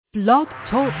Blog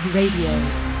Talk Radio.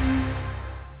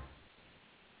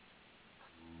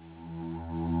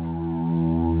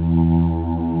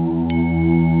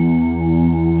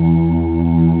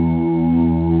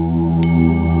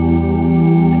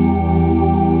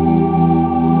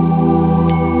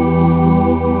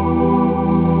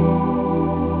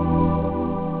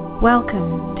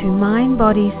 Welcome to Mind,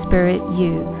 Body, Spirit,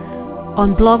 You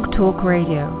on Blog Talk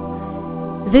Radio.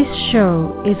 This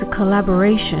show is a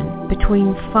collaboration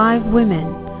between 5 women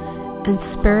and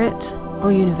Spirit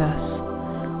or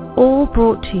Universe, all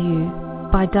brought to you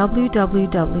by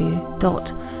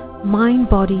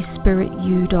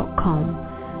www.mindbodyspiritu.com.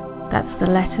 That's the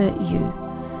letter U.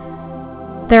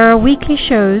 There are weekly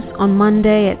shows on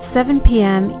Monday at 7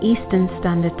 p.m. Eastern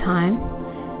Standard Time,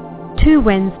 2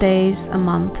 Wednesdays a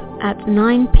month at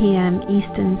 9 p.m.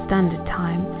 Eastern Standard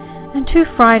Time, and 2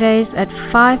 Fridays at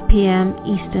 5 p.m.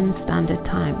 Eastern Standard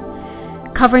Time,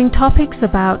 covering topics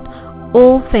about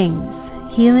all things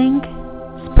healing,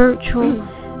 spiritual,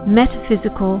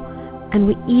 metaphysical, and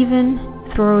we even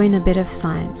throw in a bit of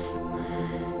science.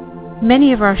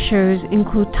 Many of our shows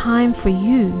include time for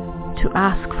you to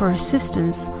ask for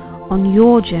assistance on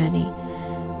your journey,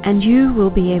 and you will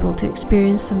be able to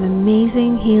experience some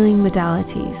amazing healing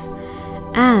modalities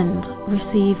and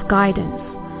receive guidance.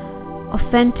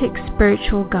 Authentic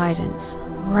spiritual guidance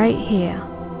right here,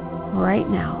 right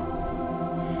now.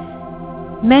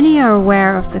 Many are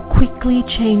aware of the quickly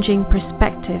changing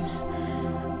perspectives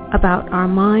about our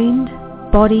mind,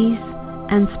 bodies,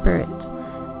 and spirit,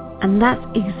 and that's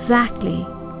exactly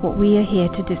what we are here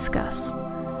to discuss.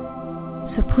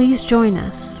 So please join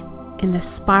us in the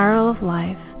spiral of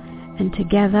life, and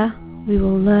together we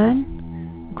will learn,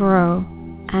 grow,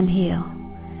 and heal.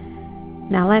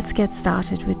 Now let's get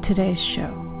started with today's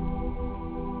show.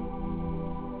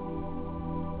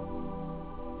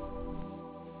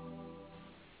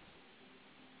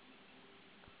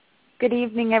 Good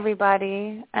evening,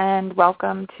 everybody, and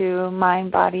welcome to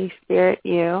Mind, Body, Spirit,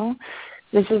 You.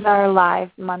 This is our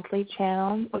live monthly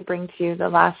channel. We bring to you the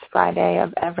last Friday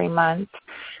of every month.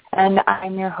 And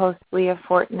I'm your host, Leah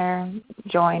Fortner,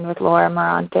 joined with Laura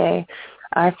Mirante,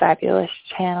 our fabulous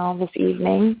channel this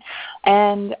evening.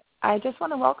 And I just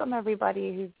want to welcome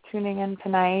everybody who's tuning in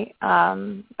tonight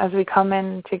as we come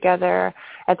in together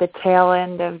at the tail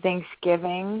end of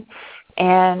Thanksgiving.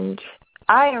 And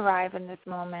I arrive in this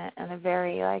moment in a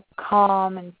very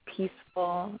calm and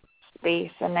peaceful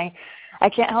space. And I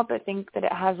can't help but think that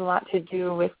it has a lot to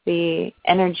do with the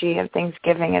energy of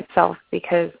Thanksgiving itself,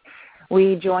 because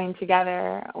we join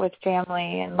together with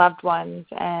family and loved ones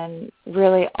and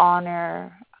really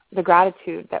honor the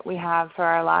gratitude that we have for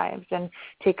our lives and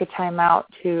take a time out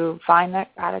to find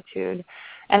that gratitude.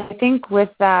 And I think with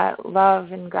that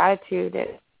love and gratitude,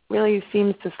 it really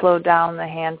seems to slow down the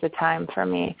hands of time for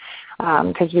me,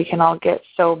 because we can all get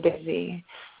so busy.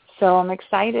 So I'm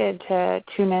excited to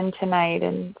tune in tonight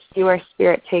and see where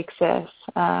Spirit takes us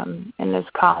in this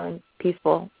calm and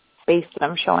peaceful space that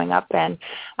I'm showing up in.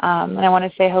 And I want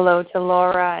to say hello to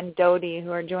Laura and Dodie,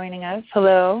 who are joining us.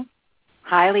 Hello.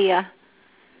 Hi, Leah.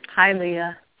 Hi,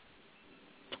 Leah.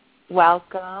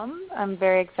 Welcome. I'm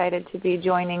very excited to be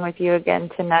joining with you again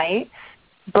tonight.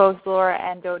 Both Laura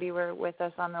and Dodie were with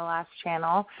us on the last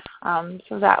channel,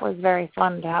 so that was very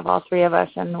fun to have all 3 of us,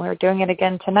 and we're doing it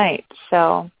again tonight,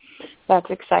 so that's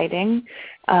exciting.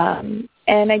 And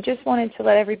I just wanted to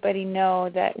let everybody know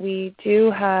that we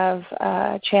do have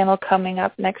a channel coming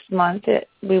up next month.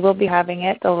 We will be having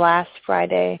it the last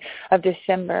Friday of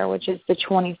December, which is the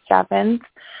 27th,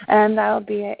 and that will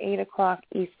be at 8 o'clock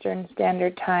Eastern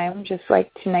Standard Time, just like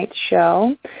tonight's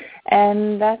show.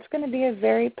 And that's going to be a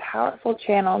very powerful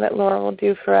channel that Laura will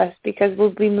do for us, because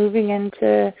we'll be moving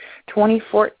into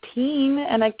 2014,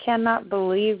 and I cannot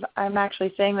believe I'm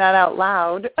actually saying that out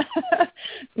loud.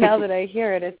 Now that I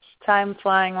hear it, it's time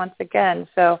flying once again.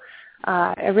 So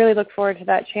I really look forward to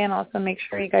that channel, so make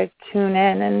sure you guys tune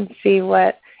in and see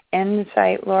what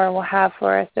insight Laura will have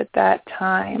for us at that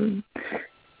time.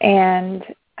 And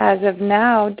as of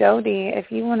now, Dodie, if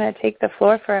you want to take the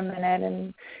floor for a minute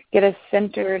and get us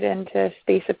centered into a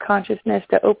space of consciousness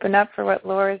to open up for what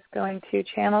Laura is going to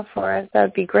channel for us, that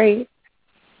would be great.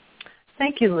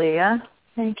 Thank you, Leah.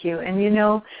 Thank you. And,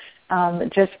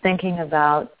 just thinking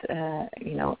about,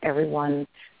 everyone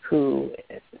who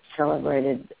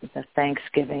celebrated the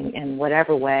Thanksgiving in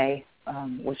whatever way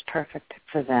was perfect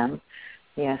for them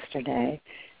yesterday.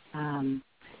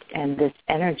 And this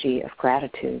energy of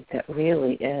gratitude that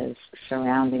really is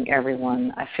surrounding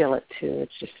everyone. I feel it too.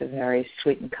 It's just a very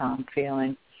sweet and calm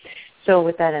feeling. So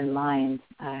with that in mind,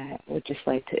 I would just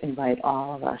like to invite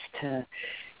all of us to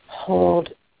hold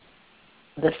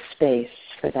the space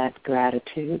for that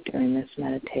gratitude during this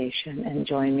meditation. And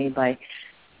join me by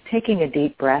taking a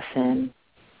deep breath in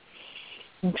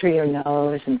through your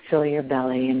nose and fill your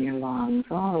belly and your lungs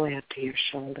all the way up to your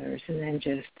shoulders. And then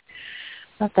just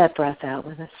let that breath out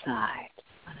with a sigh.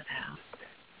 Let it out.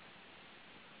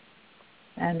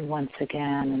 And once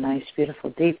again, a nice,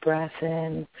 beautiful deep breath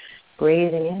in,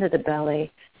 breathing into the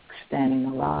belly, expanding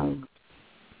the lungs,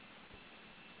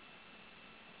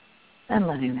 and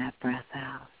letting that breath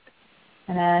out.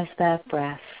 And as that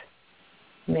breath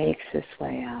makes its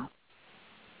way out,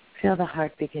 feel the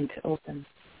heart begin to open.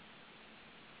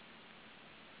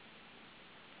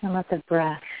 And let the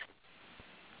breath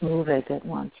move as it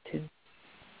wants to,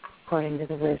 according to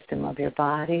the wisdom of your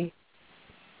body.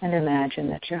 And imagine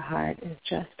that your heart is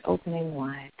just opening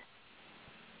wide.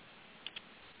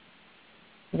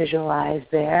 Visualize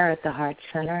there at the heart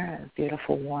center a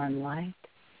beautiful warm light.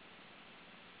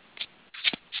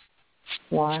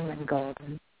 Warm and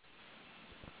golden.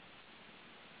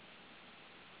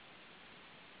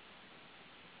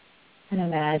 And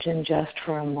imagine just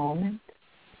for a moment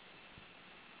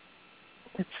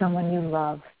that someone you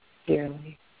love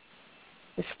dearly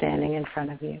is standing in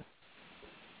front of you.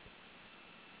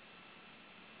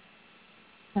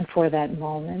 And for that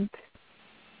moment,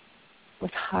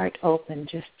 with heart open,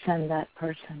 just send that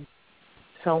person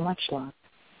so much love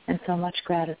and so much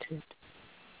gratitude.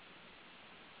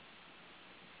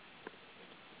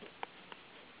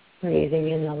 Breathing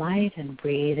in the light and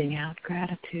breathing out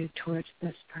gratitude towards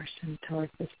this person,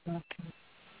 towards this loved one.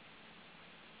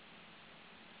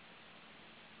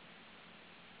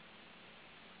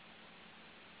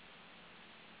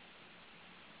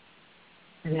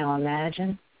 And now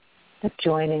imagine that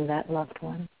joining that loved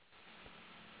one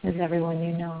is everyone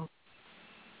you know,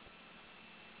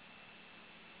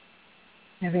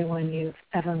 everyone you've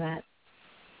ever met.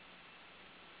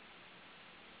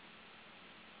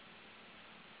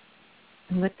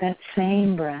 And with that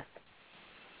same breath,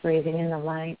 breathing in the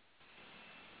light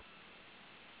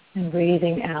and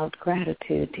breathing out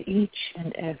gratitude to each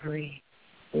and every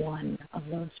one of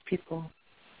those people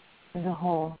as a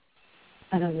whole,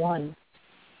 as a one.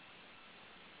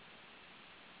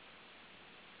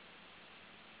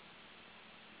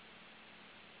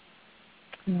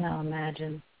 And now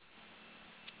imagine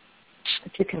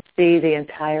that you can see the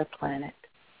entire planet,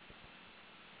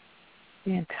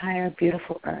 the entire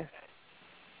beautiful earth,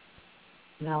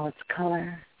 and all its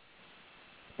color,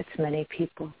 its many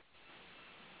people,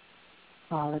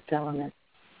 all its elements.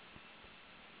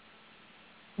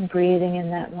 And breathing in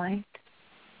that light,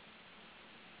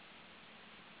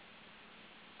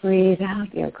 breathe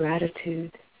out your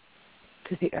gratitude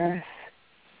to the earth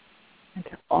and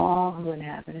to all who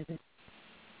inhabited it.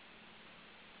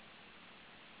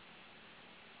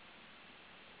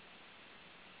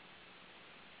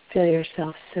 Feel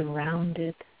yourself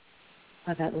surrounded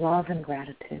by that love and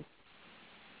gratitude.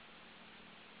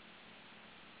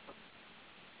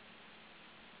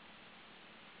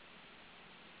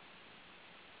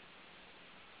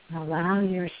 Allow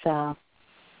yourself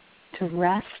to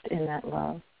rest in that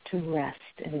love, to rest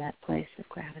in that place of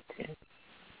gratitude.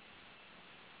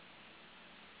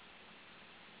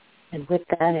 And with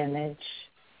that image,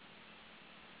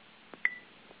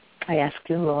 I ask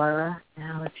you, Laura,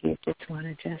 now if you just want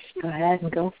to just go ahead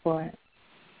and go for it.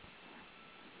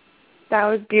 That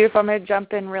was beautiful. I'm going to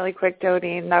jump in really quick,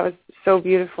 Dodine. That was so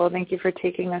beautiful. Thank you for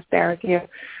taking us there with you.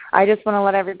 I just want to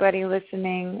let everybody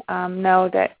listening know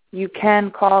that you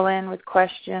can call in with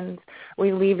questions.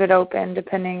 We leave it open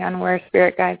depending on where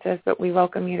Spirit guides us, but we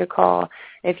welcome you to call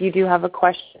if you do have a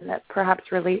question that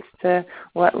perhaps relates to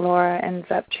what Laura ends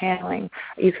up channeling.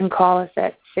 You can call us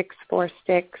at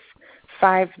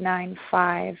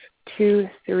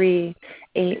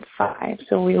 646-595-2385.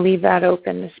 So we leave that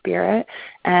open to Spirit.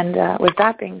 And with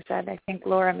that being said, I think,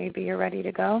 Laura, maybe you're ready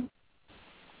to go?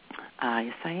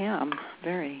 Yes, I am.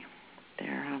 Very.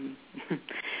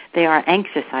 They are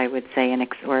anxious, I would say,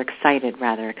 or excited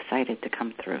to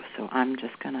come through. So I'm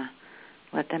just going to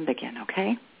let them begin,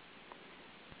 okay?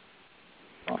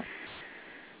 Sure.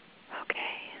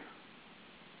 Okay.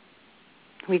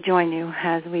 We join you,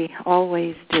 as we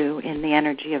always do, in the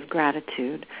energy of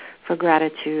gratitude. For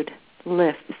gratitude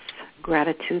lifts,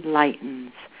 gratitude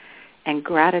lightens, and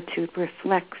gratitude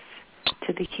reflects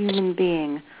to the human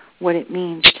being what it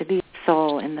means to be a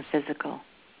soul in the physical.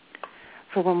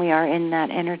 For when we are in that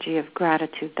energy of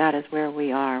gratitude, that is where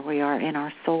we are. We are in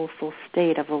our soulful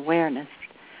state of awareness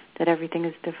that everything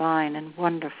is divine and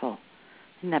wonderful,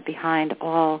 and that behind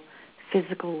all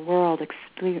physical world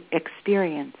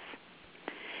experience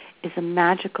is a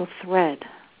magical thread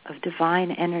of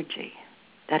divine energy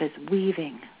that is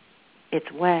weaving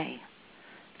its way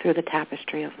through the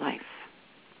tapestry of life.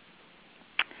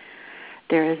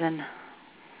 There is an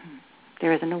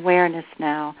awareness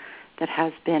now that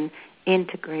has been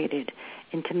integrated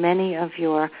into many of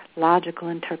your logical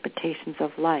interpretations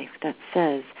of life that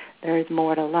says there is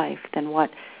more to life than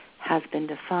what has been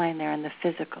defined there in the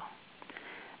physical.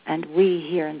 And we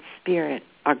here in spirit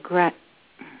are grateful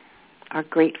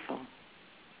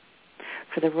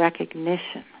for the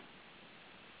recognition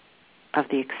of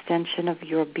the extension of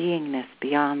your beingness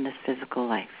beyond this physical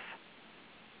life.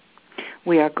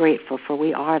 We are grateful for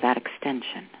we are that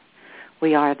extension.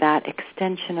 We are that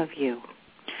extension of you.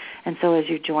 And so as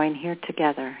you join here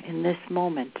together in this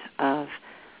moment of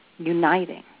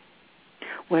uniting,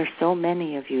 where so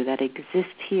many of you that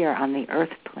exist here on the earth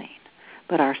plane,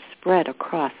 but are spread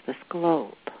across this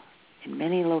globe in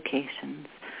many locations,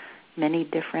 many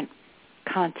different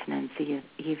continents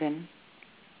even,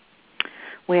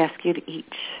 we ask you to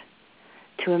each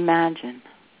to imagine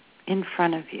in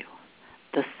front of you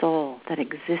the soul that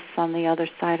exists on the other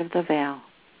side of the veil,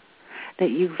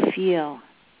 that you feel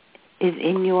is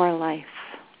in your life,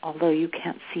 although you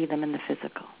can't see them in the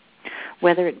physical.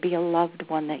 Whether it be a loved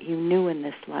one that you knew in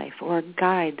this life, or a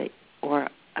guide or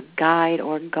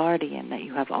guardian that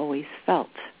you have always felt.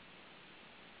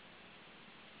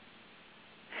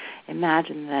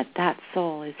 Imagine that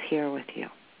soul is here with you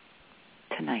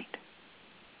tonight,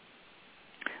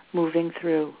 moving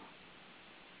through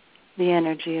the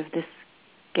energy of this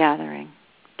gathering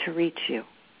to reach you.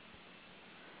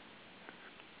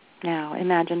 Now,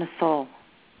 imagine a soul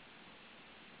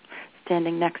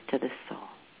standing next to this soul.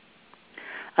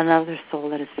 Another soul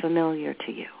that is familiar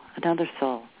to you. Another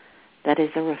soul that is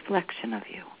a reflection of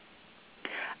you.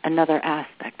 Another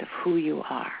aspect of who you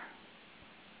are.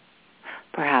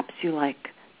 Perhaps you like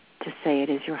to say it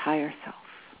is your higher self.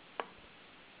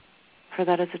 For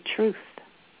that is a truth.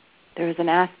 There is an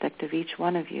aspect of each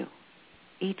one of you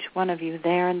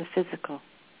there in the physical,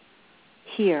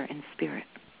 here in spirit.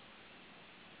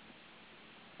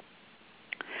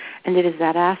 And it is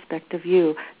that aspect of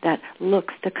you that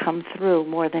looks to come through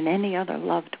more than any other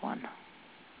loved one.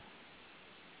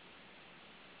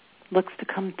 Looks to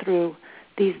come through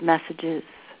these messages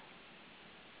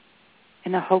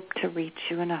in a hope to reach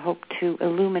you, in a hope to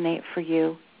illuminate for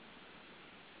you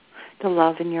the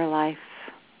love in your life,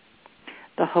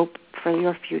 the hope for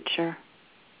your future,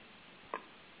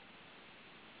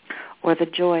 or the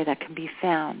joy that can be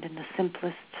found in the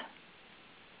simplest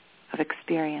of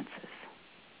experiences.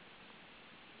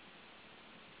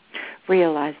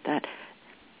 Realize that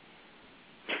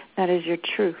is your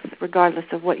truth, regardless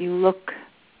of what you look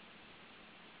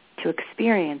to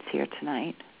experience here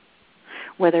tonight,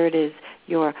 whether it is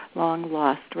your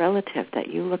long-lost relative that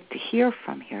you look to hear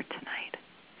from here tonight,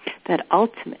 that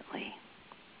ultimately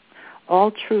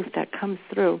all truth that comes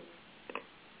through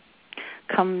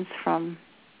comes from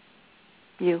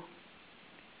you,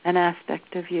 an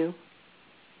aspect of you,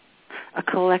 a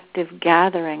collective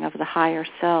gathering of the higher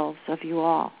selves of you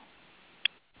all.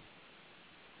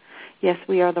 Yes,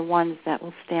 we are the ones that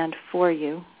will stand for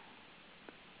you,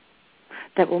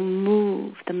 that will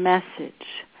move the message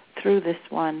through this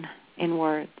one in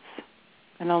words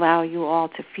and allow you all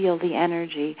to feel the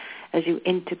energy as you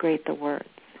integrate the words.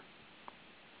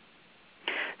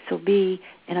 So be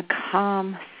in a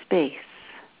calm space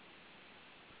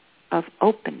of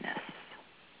openness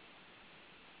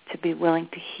to be willing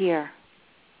to hear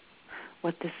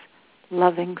what this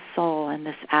loving soul and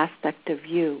this aspect of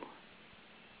you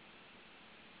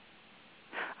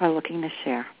are looking to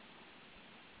share.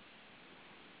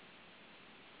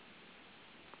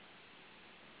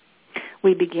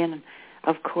 We begin,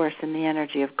 of course, in the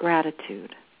energy of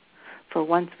gratitude. For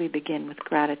once we begin with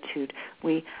gratitude,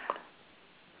 we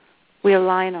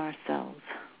align ourselves.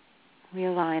 We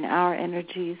align our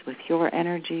energies with your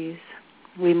energies.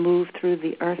 We move through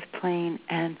the earth plane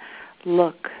and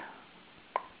look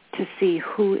to see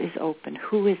who is open,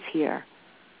 who is here,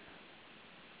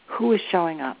 who is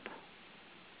showing up,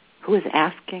 who is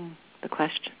asking the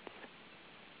questions.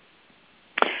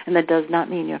 And that does not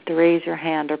mean you have to raise your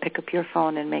hand or pick up your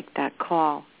phone and make that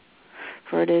call.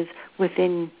 For it is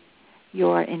within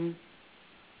your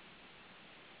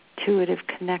intuitive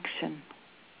connection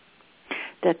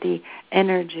that the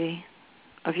energy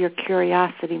of your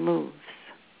curiosity moves.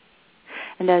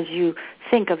 And as you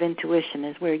think of intuition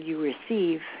as where you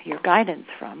receive your guidance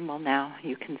from, well, now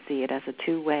you can see it as a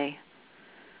two-way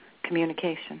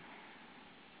communication.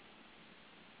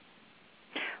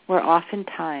 Where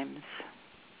oftentimes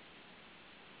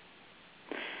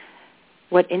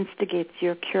what instigates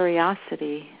your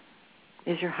curiosity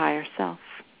is your higher self.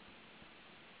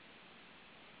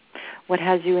 What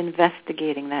has you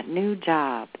investigating that new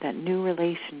job, that new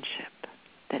relationship,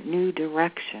 that new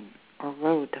direction or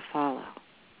road to follow?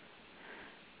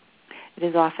 It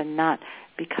is often not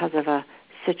because of a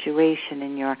situation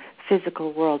in your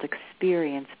physical world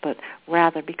experience, but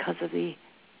rather because of the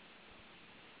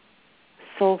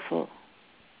soulful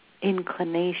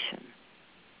inclination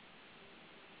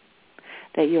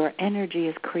that your energy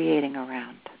is creating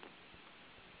around.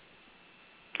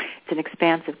 It's an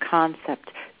expansive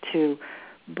concept to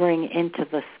bring into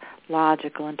this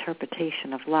logical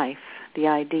interpretation of life, the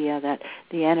idea that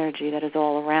the energy that is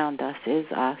all around us is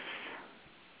us,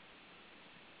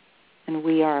 and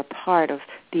we are a part of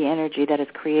the energy that is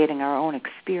creating our own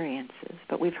experiences.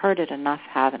 But we've heard it enough,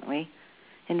 haven't we,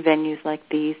 in venues like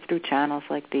these, through channels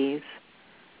like these,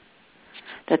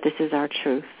 that this is our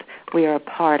truth. We are a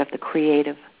part of the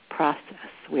creative process.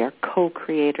 We are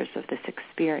co-creators of this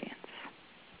experience.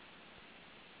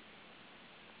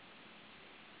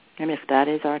 And if that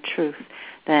is our truth,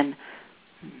 then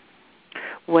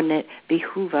wouldn't it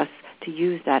behoove us to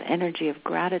use that energy of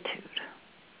gratitude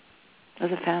as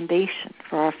a foundation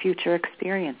for our future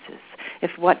experiences?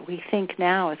 If what we think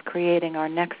now is creating our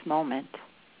next moment,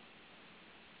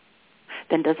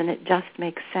 then doesn't it just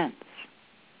make sense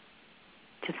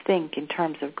to think in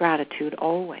terms of gratitude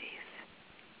always?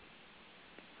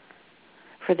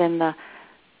 For then the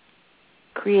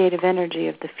creative energy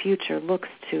of the future looks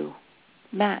to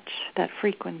match that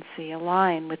frequency,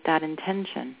 align with that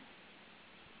intention,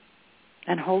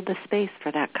 and hold the space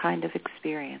for that kind of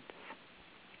experience.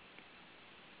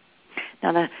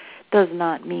 Now, that does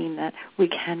not mean that we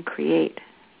can create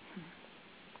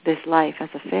this life as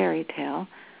a fairy tale.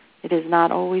 It is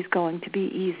not always going to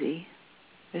be easy.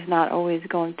 It is not always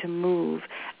going to move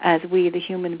as we, the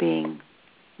human being,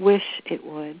 wish it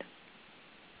would.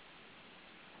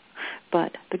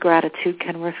 But the gratitude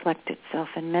can reflect itself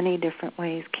in many different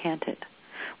ways, can't it?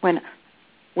 When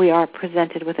we are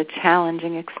presented with a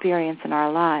challenging experience in our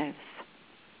lives,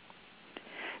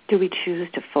 do we choose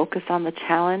to focus on the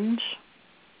challenge?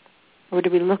 Or do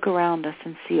we look around us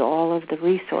and see all of the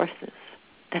resources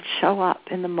that show up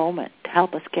in the moment to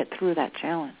help us get through that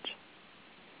challenge?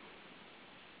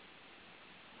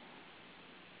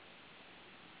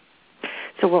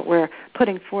 So what we're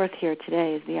putting forth here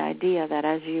today is the idea that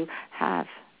as you have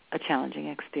a challenging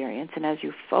experience and as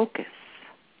you focus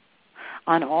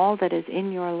on all that is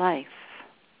in your life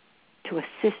to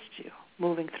assist you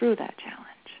moving through that challenge,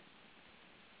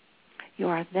 you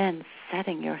are then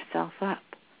setting yourself up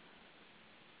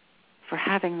for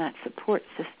having that support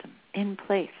system in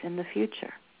place in the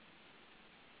future.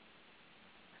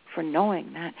 For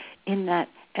knowing that in that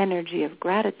energy of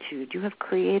gratitude, you have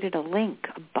created a link,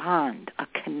 a bond, a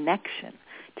connection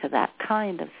to that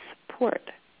kind of support.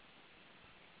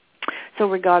 So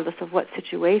regardless of what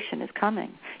situation is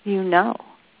coming, you know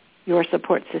your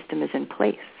support system is in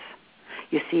place.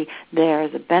 You see, there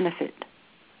is a benefit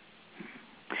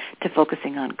to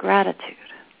focusing on gratitude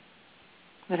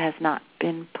that has not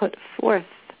been put forth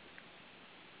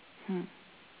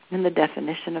in the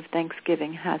definition of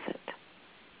Thanksgiving, has it?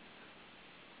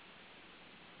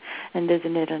 And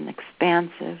isn't it an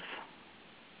expansive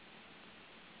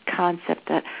concept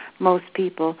that most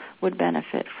people would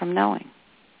benefit from knowing?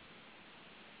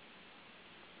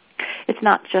 It's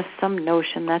not just some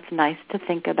notion that's nice to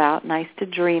think about, nice to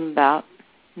dream about,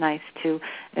 nice to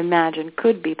imagine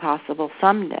could be possible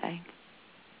someday.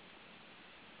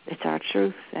 It's our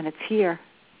truth, and it's here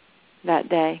that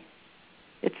day.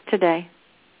 It's today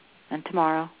and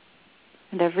tomorrow.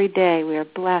 And every day we are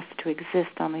blessed to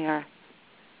exist on the earth.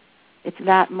 It's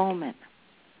that moment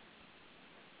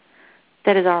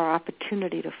that is our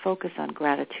opportunity to focus on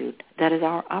gratitude. That is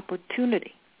our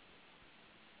opportunity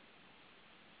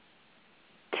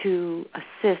to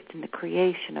assist in the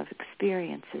creation of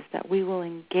experiences that we will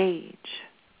engage,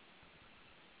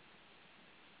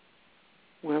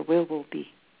 where we will be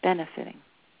benefiting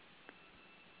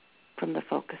from the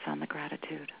focus on the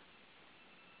gratitude,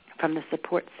 from the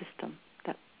support system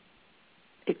that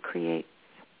it creates,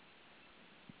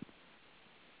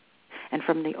 and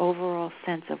from the overall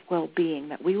sense of well-being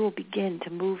that we will begin to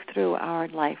move through our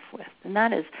life with. And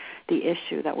that is the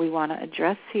issue that we want to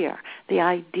address here, the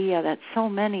idea that so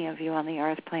many of you on the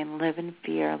earth plane live in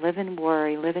fear, live in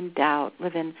worry, live in doubt,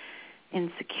 live in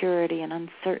insecurity and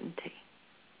uncertainty.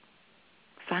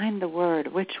 Find the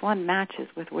word, which one matches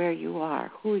with where you are,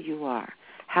 who you are,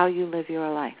 how you live your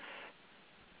life.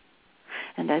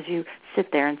 And as you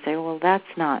sit there and say, well, that's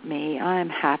not me, I'm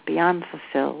happy, I'm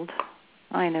fulfilled,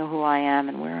 I know who I am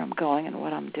and where I'm going and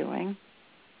what I'm doing.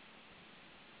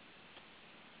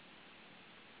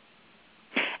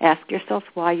 Ask yourself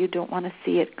why you don't want to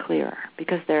see it clearer,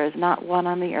 because there is not one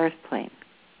on the earth plane,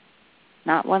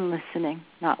 not one listening,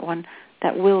 not one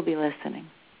that will be listening,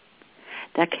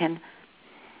 that can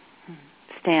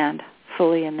stand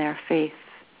fully in their faith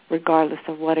regardless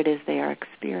of what it is they are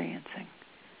experiencing.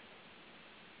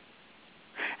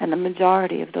 And the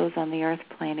majority of those on the earth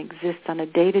plane exist on a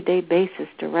day-to-day basis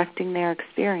directing their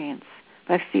experience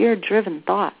by fear-driven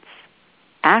thoughts,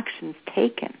 actions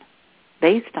taken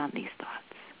based on these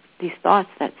thoughts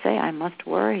that say, I must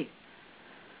worry,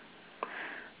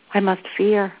 I must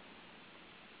fear,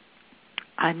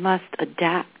 I must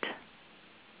adapt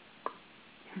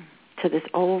to this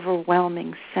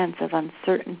overwhelming sense of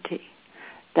uncertainty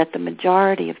that the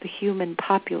majority of the human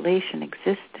population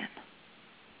exists in.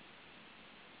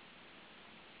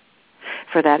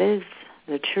 For that is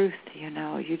the truth, you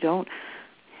know. You don't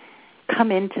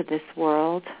come into this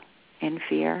world in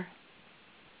fear.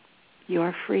 You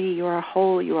are free, you are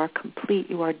whole, you are complete,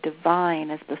 you are divine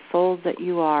as the souls that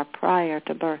you are prior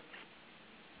to birth.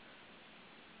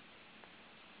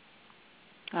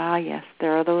 Ah, yes,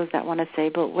 there are those that want to say,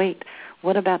 but wait,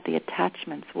 what about the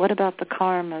attachments? What about the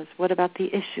karmas? What about the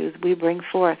issues we bring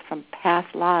forth from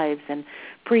past lives and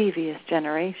previous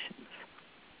generations?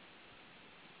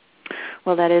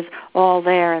 Well, that is all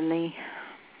there in the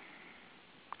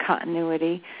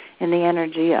continuity, in the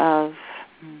energy of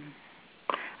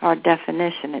our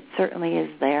definition. It certainly is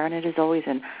there, and it is always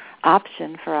an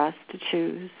option for us to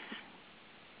choose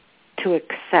to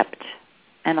accept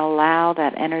and allow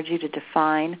that energy to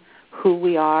define who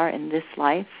we are in this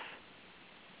life.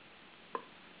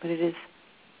 But it is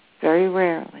very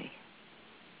rarely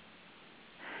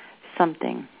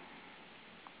something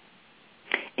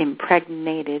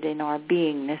impregnated in our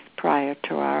beingness prior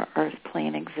to our earth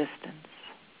plane existence.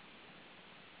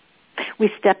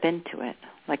 We step into it,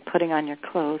 like putting on your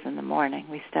clothes in the morning.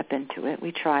 We step into it,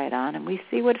 we try it on, and we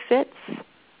see what fits.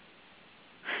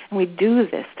 And we do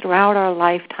this throughout our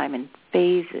lifetime in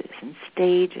phases and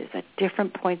stages at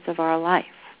different points of our life.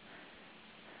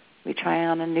 We try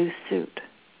on a new suit.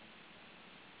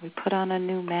 We put on a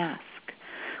new mask.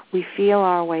 We feel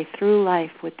our way through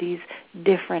life with these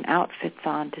different outfits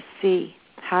on to see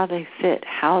how they fit,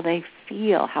 how they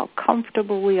feel, how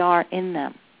comfortable we are in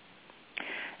them,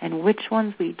 and which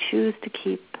ones we choose to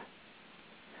keep,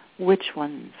 which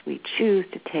ones we choose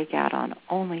to take out on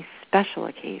only special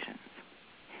occasions,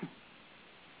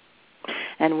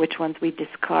 and which ones we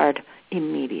discard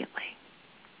immediately.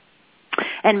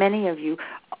 And many of you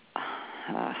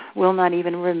will not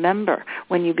even remember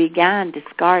when you began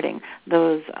discarding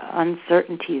those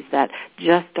uncertainties that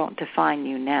just don't define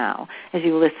you now. As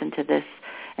you listen to this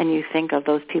and you think of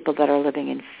those people that are living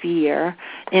in fear,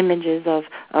 images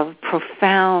of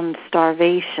profound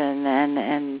starvation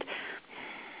and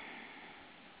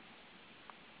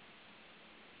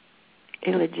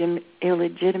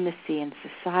illegitimacy in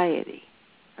society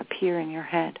appear in your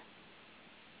head.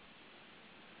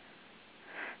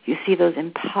 You see those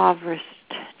impoverished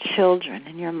children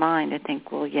in your mind and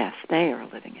think, well, yes, they are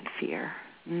living in fear,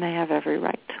 and they have every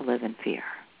right to live in fear.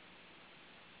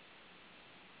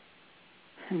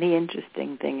 And the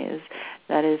interesting thing is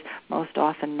that is most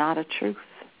often not a truth.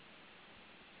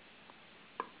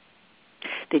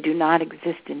 They do not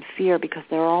exist in fear because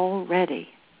they're already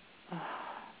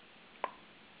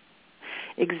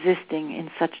existing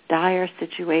in such dire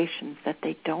situations that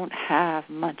they don't have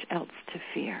much else to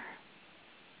fear.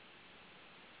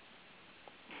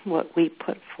 What we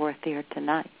put forth here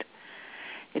tonight,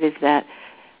 it is that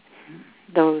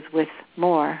those with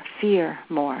more fear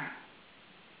more.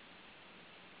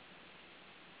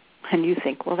 And you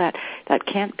think, well, that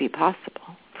can't be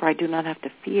possible, for I do not have to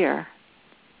fear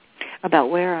about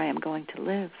where I am going to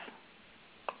live.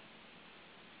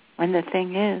 When the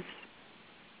thing is,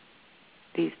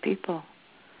 these people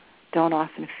don't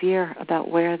often fear about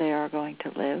where they are going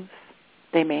to live.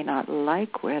 They may not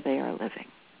like where they are living,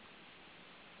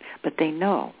 but they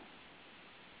know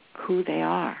who they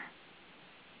are,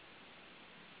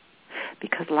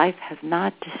 because life has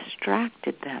not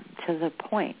distracted them to the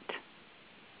point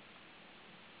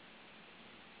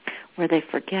where they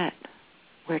forget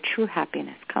where true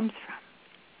happiness comes from.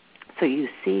 So you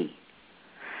see,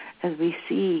 as we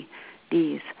see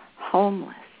these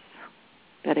homeless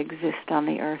that exist on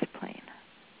the earth plane,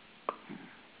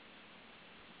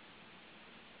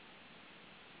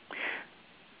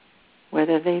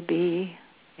 whether they be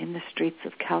in the streets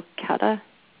of Calcutta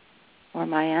or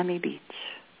Miami Beach,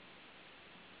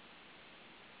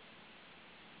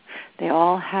 they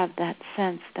all have that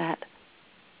sense that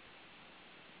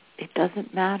it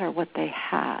doesn't matter what they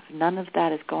have. None of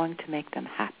that is going to make them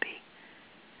happy.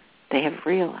 They have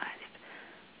realized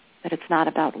that it's not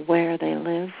about where they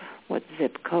live, what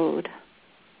zip code,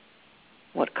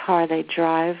 what car they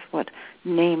drive, what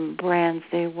name brands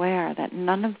they wear, that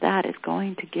none of that is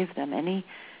going to give them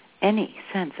any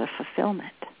sense of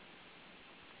fulfillment.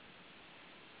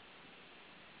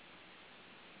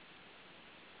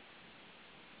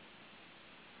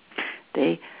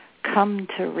 They come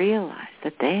to realize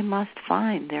that they must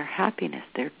find their happiness,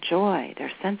 their joy,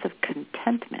 their sense of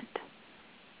contentment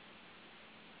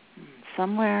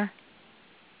somewhere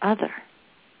other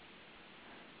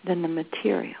than the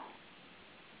material.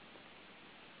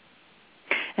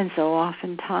 And so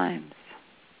oftentimes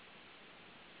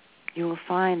you will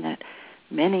find that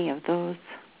many of those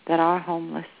that are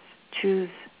homeless choose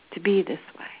to be this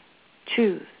way,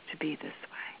 choose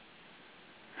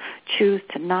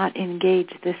to not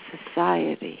engage this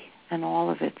society and all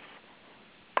of its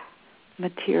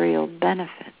material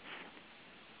benefits.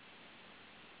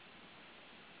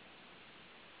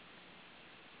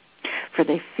 For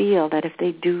they feel that if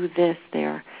they do this, they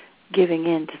are giving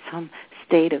in to some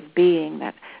state of being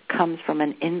that comes from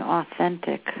an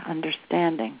inauthentic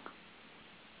understanding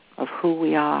of who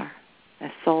we are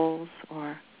as souls,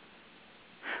 or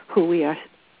who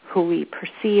we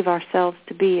perceive ourselves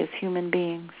to be as human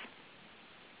beings.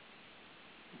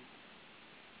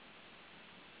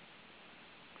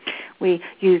 We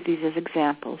use these as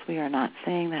examples. We are not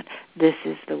saying that this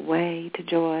is the way to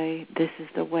joy, this is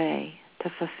the way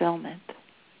to fulfillment.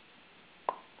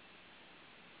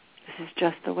 This is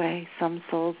just the way some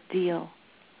souls deal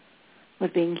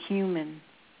with being human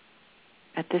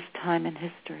at this time in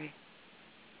history,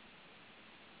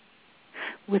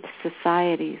 with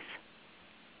societies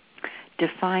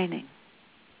defining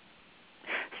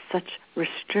such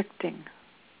restricting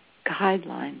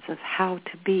guidelines of how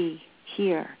to be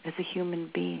here as a human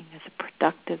being, as a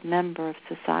productive member of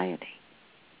society.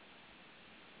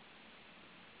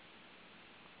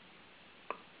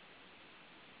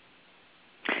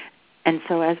 And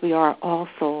so as we are all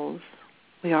souls,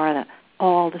 we are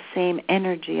all the same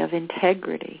energy of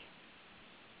integrity,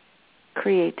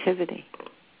 creativity,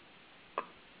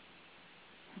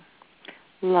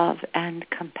 love, and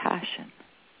compassion.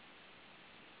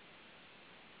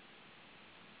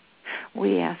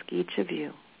 We ask each of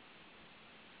you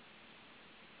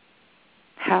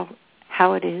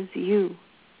how it is you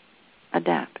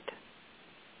adapt,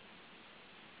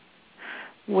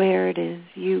 where it is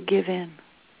you give in,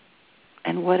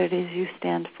 and what it is you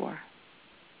stand for.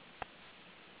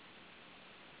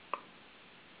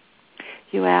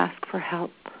 You ask for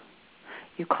help.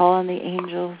 You call on the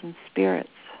angels and spirits,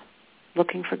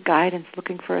 looking for guidance,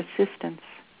 looking for assistance,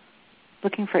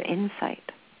 looking for insight.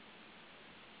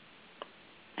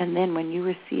 And then when you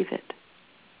receive it,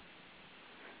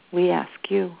 we ask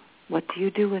you, what do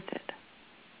you do with it?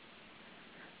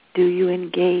 Do you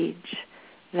engage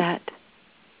that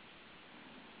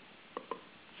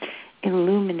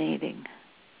illuminating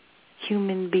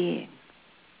human being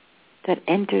that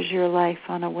enters your life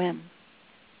on a whim,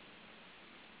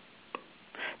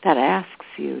 that asks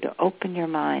you to open your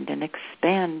mind and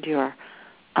expand your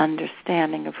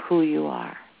understanding of who you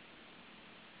are,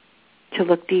 to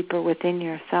look deeper within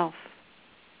yourself,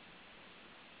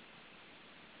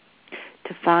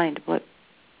 to find what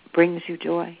brings you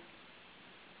joy?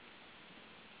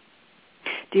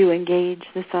 Do you engage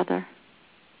this other?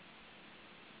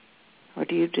 Or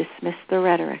do you dismiss the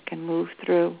rhetoric and move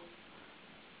through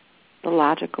the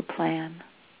logical plan,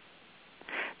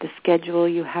 the schedule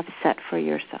you have set for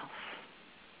yourself?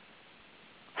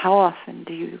 How often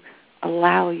do you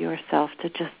allow yourself to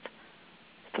just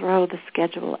throw the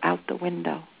schedule out the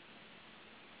window?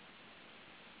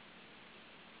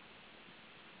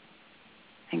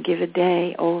 And give a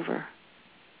day over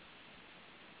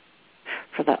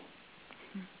for the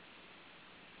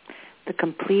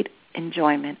complete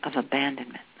enjoyment of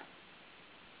abandonment.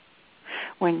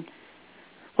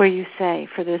 Where you say,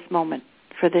 for this moment,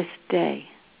 for this day,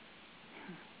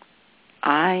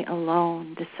 I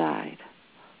alone decide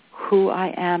who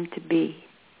I am to be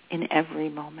in every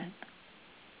moment.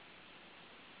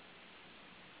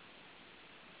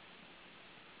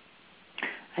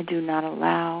 I do not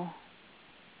allow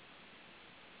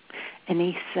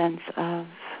any sense of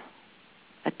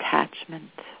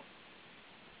attachment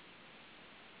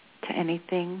to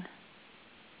anything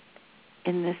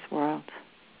in this world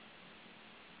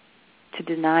to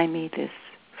deny me this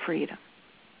freedom.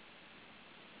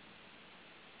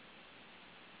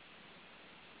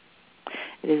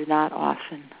 It is not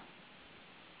often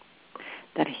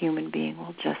that a human being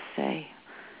will just say,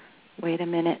 wait a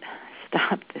minute,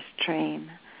 stop this train.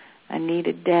 I need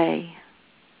a day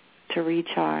to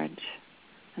recharge.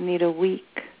 I need a week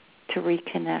to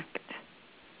reconnect.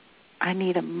 I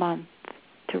need a month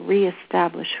to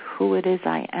reestablish who it is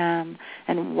I am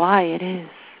and why it is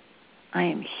I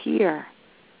am here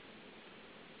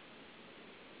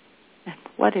and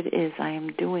what it is I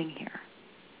am doing here.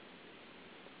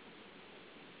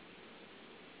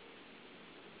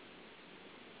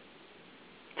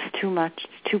 It's too much,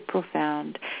 it's too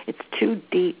profound, it's too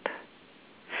deep,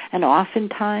 and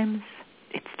oftentimes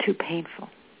it's too painful.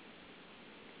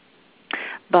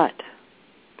 But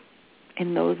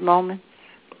in those moments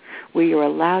where you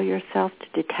allow yourself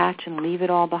to detach and leave it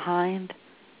all behind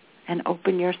and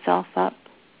open yourself up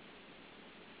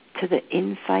to the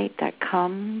insight that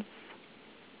comes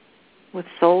with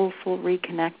soulful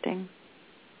reconnecting,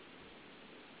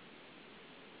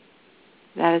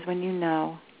 that is when you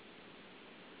know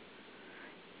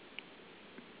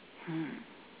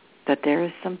that there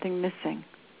is something missing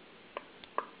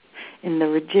in the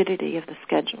rigidity of the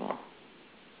schedule.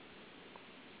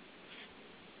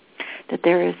 That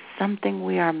there is something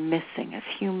we are missing as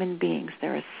human beings.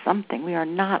 There is something we are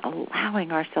not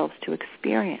allowing ourselves to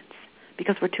experience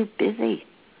because we're too busy,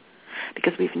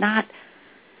 because we've not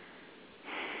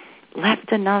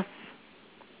left enough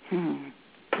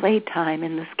playtime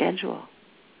in the schedule.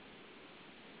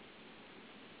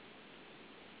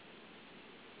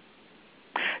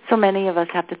 So many of us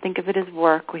have to think of it as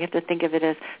work. We have to think of it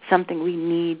as something we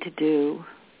need to do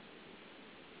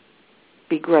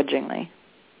begrudgingly.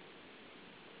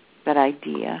 That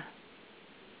idea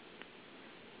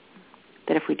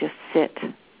that if we just sit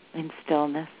in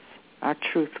stillness, our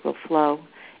truth will flow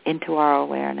into our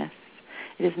awareness.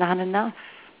 It is not enough.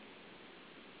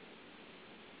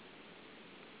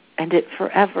 And it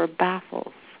forever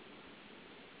baffles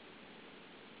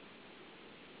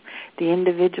the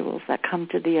individuals that come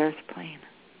to the earth plane.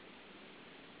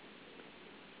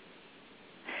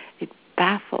 It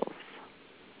baffles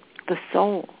the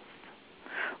souls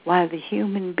why the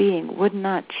human being would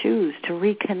not choose to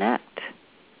reconnect,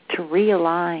 to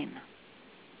realign,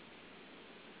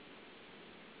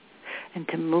 and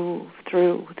to move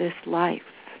through this life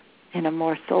in a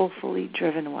more soulfully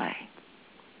driven way.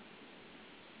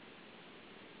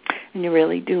 And you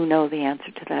really do know the answer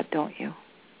to that, don't you?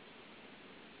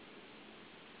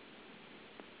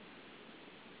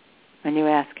 When you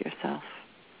ask yourself,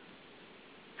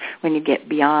 when you get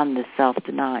beyond the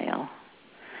self-denial,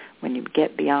 when you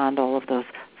get beyond all of those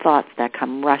thoughts that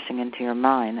come rushing into your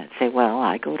mind that say, well,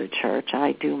 I go to church,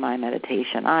 I do my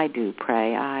meditation, I do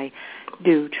pray, I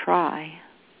do try.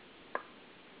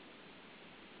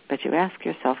 But you ask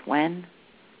yourself, when?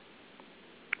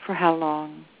 For how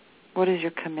long? What is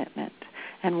your commitment?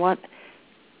 And what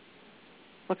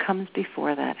comes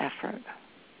before that effort?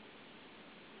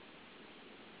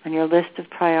 On your list of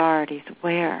priorities,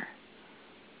 where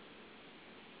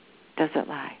does it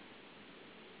lie?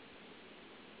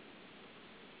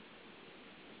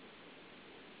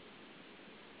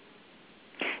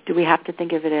 Do we have to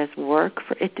think of it as work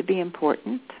for it to be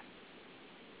important?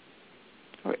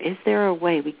 Or is there a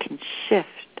way we can shift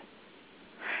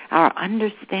our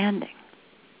understanding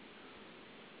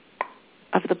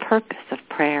of the purpose of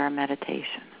prayer and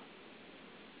meditation,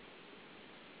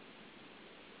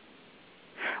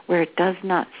 where it does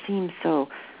not seem so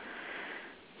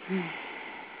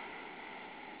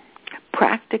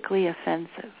practically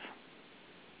offensive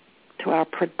to our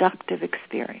productive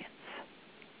experience?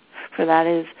 For that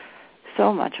is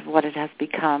so much of what it has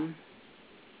become,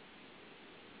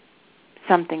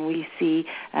 something we see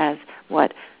as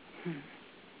what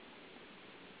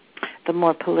the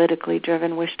more politically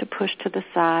driven wish to push to the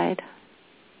side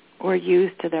or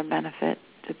use to their benefit,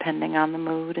 depending on the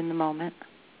mood in the moment.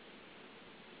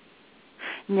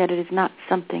 And yet it is not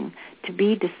something to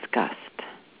be discussed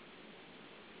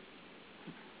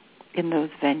in those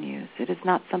venues. It is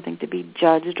not something to be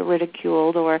judged or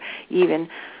ridiculed or even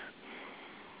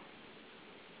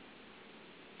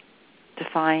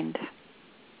defined.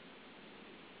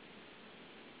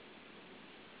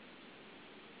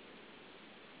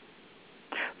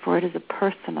 For it is a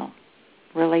personal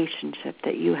relationship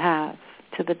that you have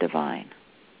to the divine.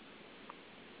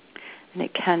 And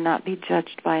it cannot be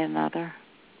judged by another.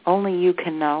 Only you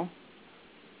can know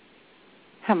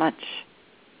how much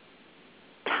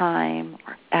time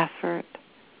or effort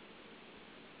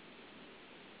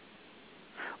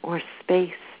or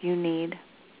space you need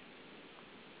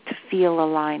to feel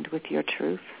aligned with your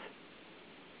truth.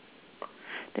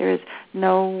 There is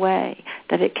no way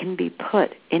that it can be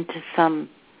put into some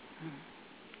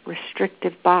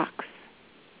restrictive box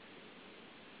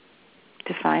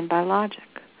defined by logic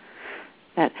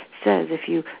that says if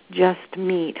you just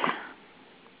meet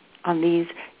on these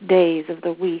days of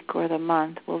the week or the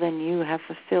month, well, then you have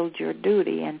fulfilled your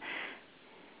duty and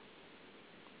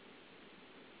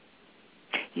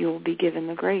you will be given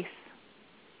the grace.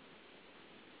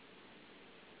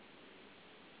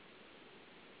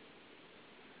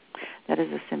 That is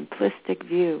a simplistic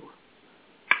view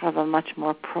of a much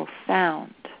more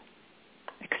profound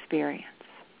experience.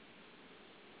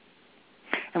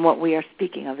 And what we are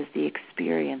speaking of is the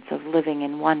experience of living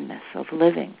in oneness, of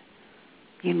living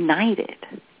united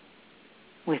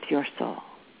with your soul,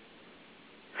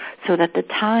 so that the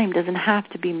time doesn't have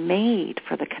to be made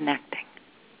for the connecting.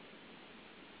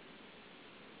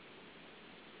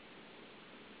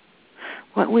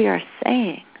 What we are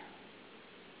saying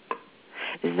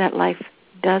is that life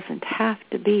doesn't have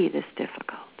to be this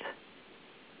difficult.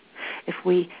 If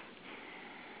we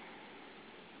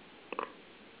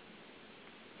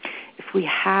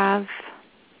have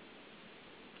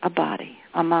a body,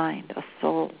 a mind, a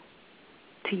soul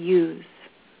to use,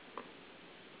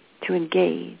 to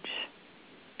engage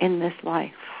in this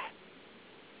life,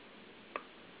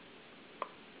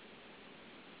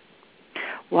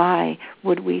 why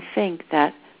would we think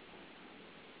that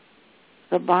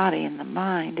the body and the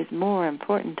mind is more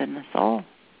important than the soul?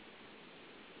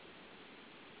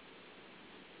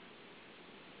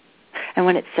 And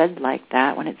when it's said like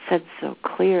that, when it's said so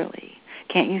clearly,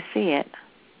 can't you see it?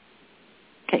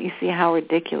 Can't you see how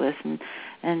ridiculous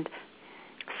and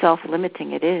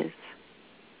self-limiting it is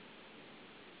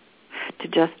to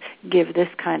just give this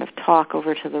kind of talk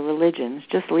over to the religions?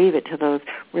 Just leave it to those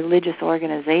religious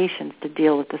organizations to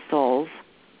deal with the souls.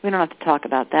 We don't have to talk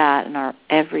about that in our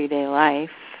everyday life.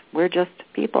 We're just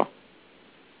people.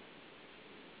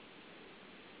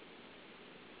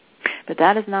 But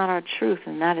that is not our truth,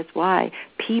 and that is why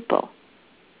people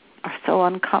are so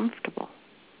uncomfortable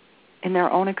in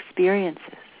their own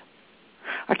experiences,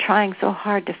 are trying so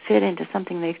hard to fit into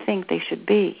something they think they should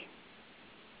be.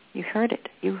 You heard it.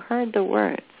 You heard the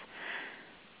words.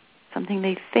 Something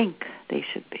they think they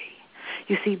should be.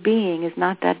 You see, being is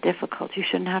not that difficult. You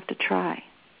shouldn't have to try.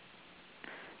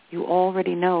 You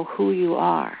already know who you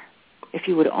are if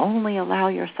you would only allow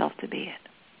yourself to be it.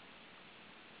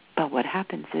 But what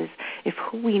happens is, if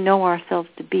who we know ourselves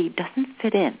to be doesn't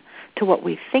fit in to what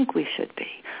we think we should be,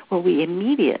 well, we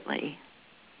immediately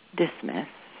dismiss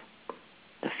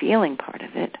the feeling part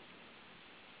of it.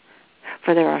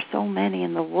 For there are so many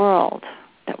in the world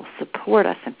that will support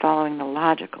us in following the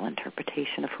logical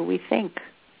interpretation of who we think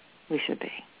we should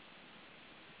be.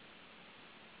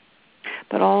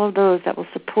 But all of those that will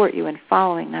support you in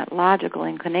following that logical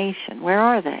inclination, where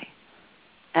are they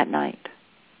at night?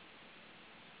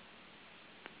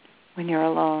 When you're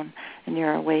alone and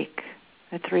you're awake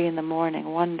at 3 a.m,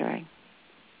 wondering,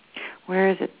 where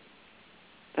is it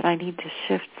that I need to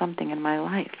shift something in my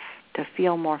life to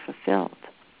feel more fulfilled?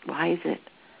 Why is it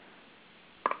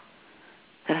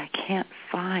that I can't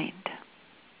find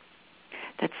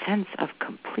that sense of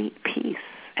complete peace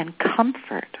and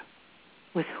comfort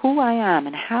with who I am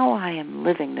and how I am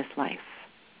living this life?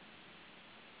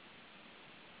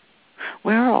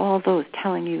 Where are all those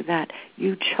telling you that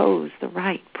you chose the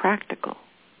right practical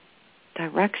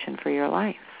direction for your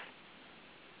life?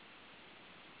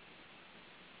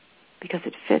 Because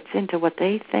it fits into what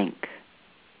they think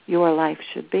your life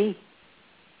should be.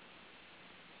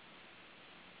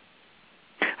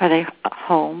 Are they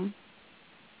home,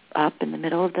 up in the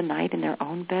middle of the night in their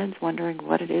own beds, wondering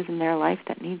what it is in their life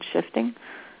that needs shifting?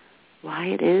 Why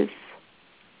it is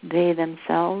they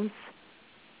themselves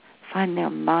find their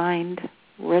mind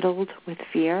riddled with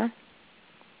fear?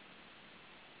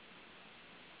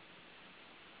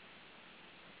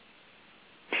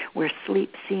 Where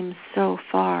sleep seems so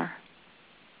far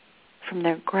from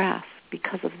their grasp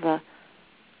because of the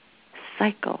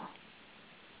cycle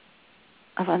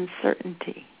of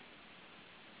uncertainty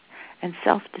and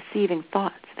self-deceiving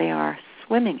thoughts they are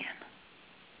swimming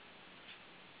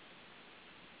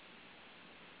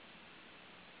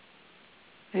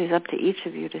in. It is up to each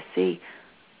of you to see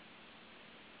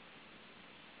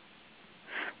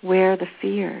where the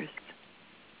fears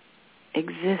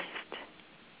exist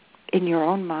in your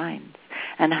own minds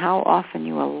and how often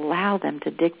you allow them to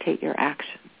dictate your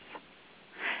actions.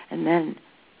 And then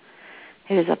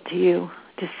it is up to you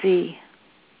to see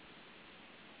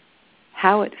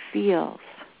how it feels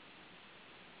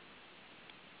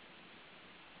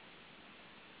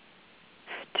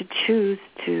to choose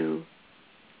to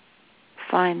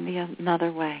find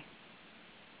another way,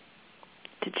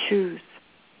 to choose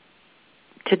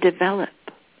to develop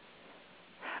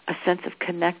a sense of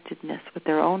connectedness with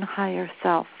their own higher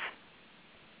self.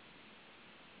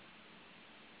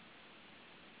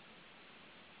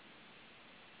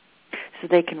 so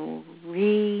they can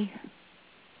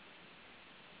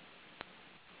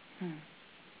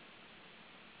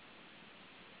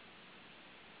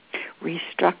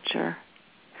restructure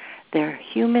their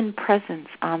human presence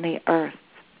on the earth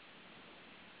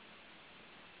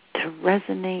to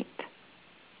resonate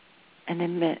and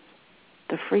emit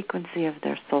the frequency of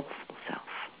their soulful self.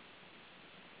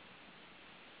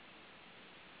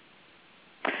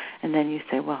 And then you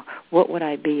say, well, what would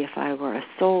I be if I were a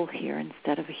soul here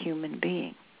instead of a human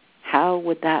being? How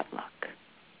would that look?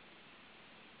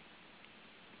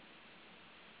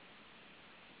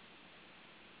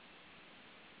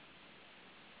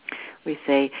 We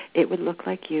say it would look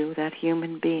like you, that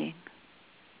human being,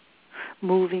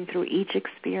 moving through each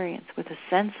experience with a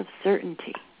sense of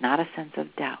certainty, not a sense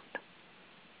of doubt,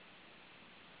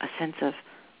 a sense of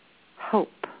hope,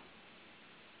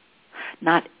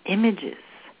 not images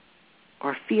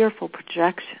or fearful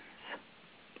projections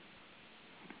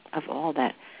of all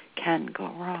that can go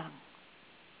wrong.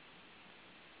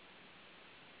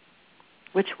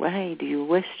 Which way do you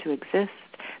wish to exist?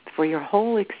 For your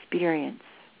whole experience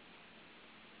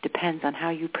depends on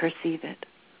how you perceive it.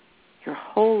 Your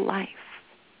whole life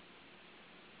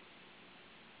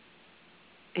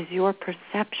is your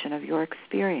perception of your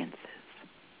experiences.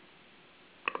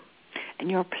 And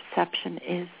your perception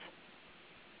is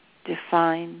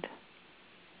defined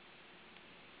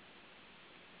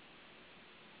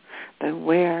by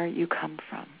where you come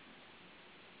from,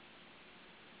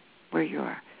 where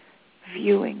you're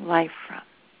viewing life from.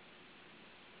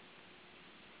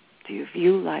 Do you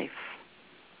view life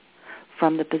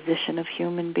from the position of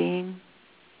human being?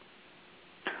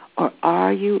 Or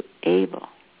are you able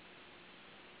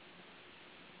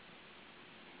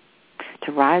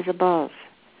to rise above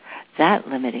that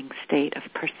limiting state of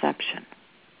perception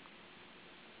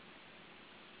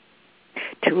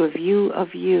to a view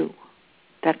of you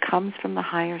that comes from the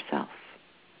higher self,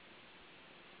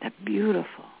 that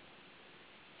beautiful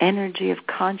energy of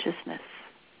consciousness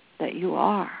that you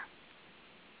are?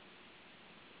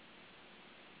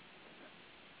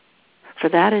 For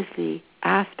that is the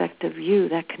aspect of you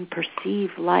that can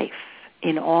perceive life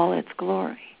in all its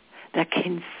glory, that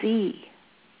can see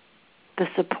the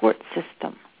support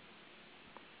system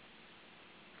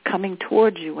coming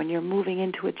towards you when you're moving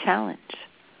into a challenge,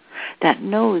 that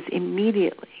knows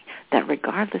immediately that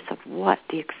regardless of what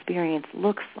the experience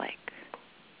looks like,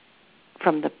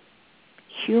 from the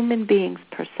human being's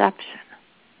perception,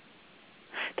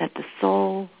 that the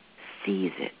soul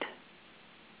sees it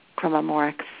from a more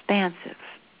expansive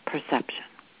perception,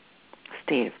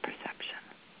 state of perception.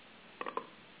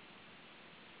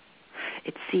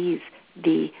 It sees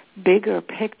the bigger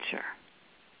picture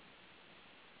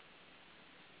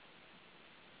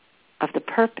of the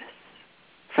purpose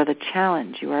for the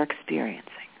challenge you are experiencing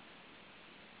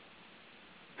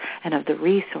and of the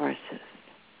resources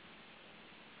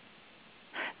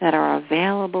that are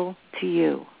available to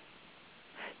you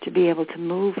to be able to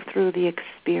move through the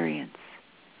experience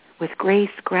with grace,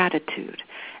 gratitude,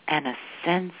 and a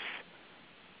sense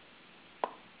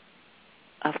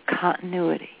of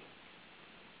continuity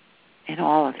in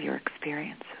all of your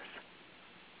experiences.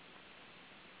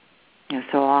 You know,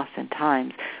 so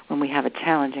oftentimes when we have a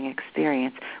challenging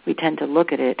experience, we tend to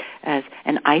look at it as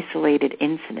an isolated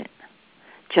incident,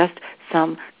 just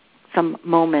some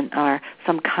moment or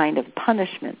some kind of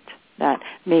punishment that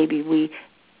maybe we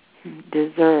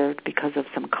deserved because of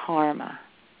some karma.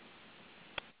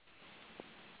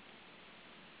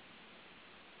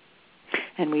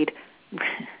 And we'd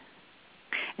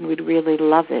really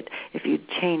love it if you'd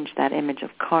change that image of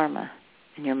karma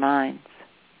in your minds,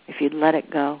 if you'd let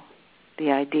it go, the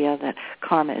idea that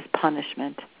karma is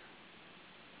punishment,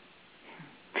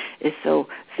 is so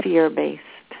fear-based.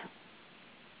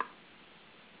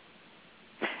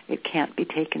 It can't be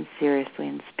taken seriously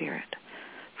in spirit.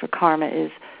 For karma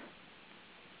is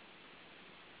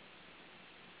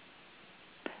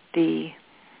the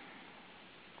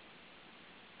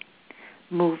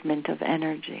movement of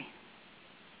energy.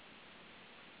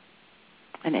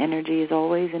 And energy is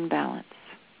always in balance.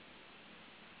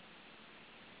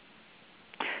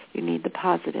 You need the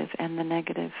positive and the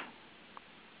negative,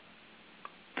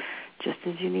 just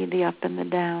as you need the up and the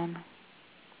down,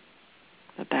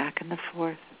 the back and the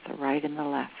forth, the right and the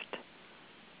left.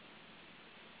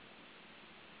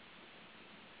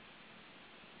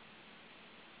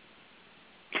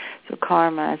 So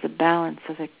karma, as a balance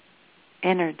of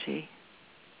energy,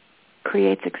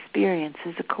 creates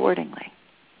experiences accordingly.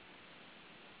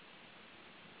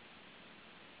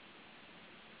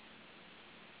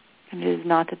 And it is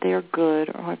not that they are good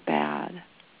or bad.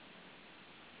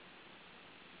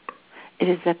 It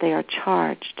is that they are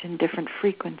charged in different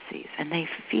frequencies and they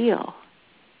feel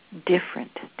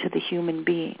different to the human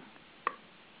being.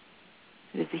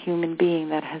 It is the human being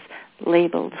that has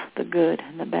labeled the good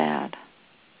and the bad.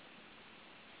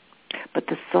 But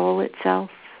the soul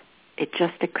itself, it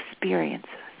just experiences.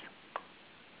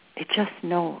 It just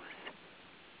knows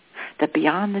that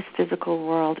beyond this physical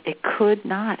world, it could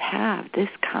not have this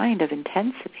kind of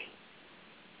intensity.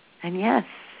 And yes,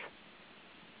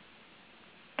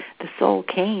 the soul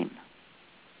came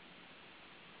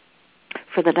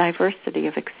for the diversity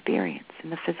of experience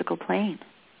in the physical plane.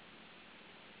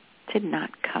 It did not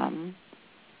come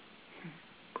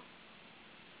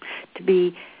to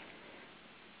be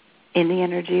in the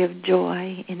energy of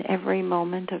joy in every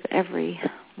moment of every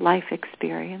life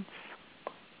experience.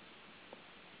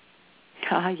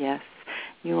 Ah, yes,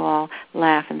 you all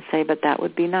laugh and say, but that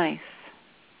would be nice.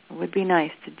 It would be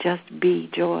nice to just be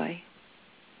joy.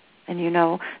 And you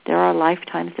know, there are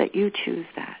lifetimes that you choose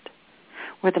that,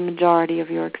 where the majority of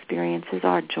your experiences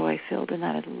are joy-filled, and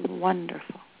that is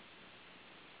wonderful.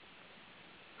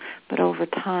 But over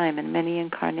time, in many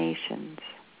incarnations,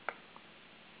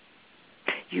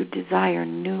 you desire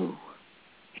new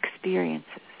experiences.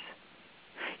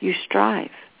 You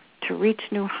strive to reach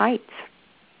new heights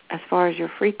as far as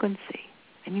your frequency,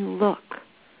 and you look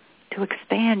to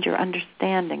expand your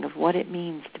understanding of what it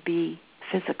means to be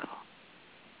physical.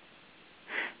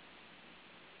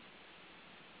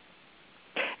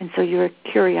 And so your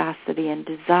curiosity and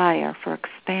desire for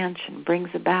expansion brings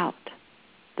about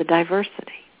the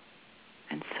diversity.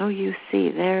 And so you see,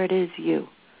 there it is, you,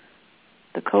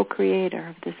 the co-creator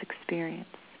of this experience.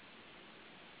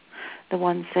 The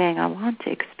one saying, I want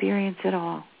to experience it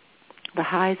all, the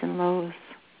highs and lows,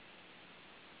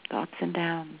 the ups and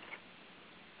downs,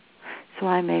 so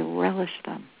I may relish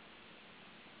them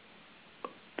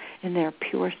in their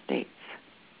pure states.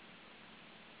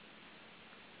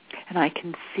 And I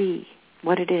can see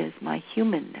what it is my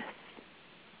humanness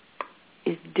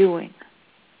is doing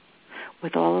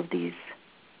with all of these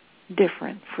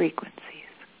different frequencies.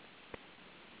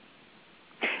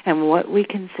 And what we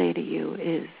can say to you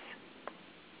is,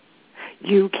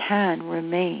 you can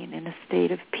remain in a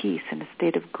state of peace, in a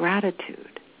state of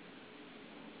gratitude,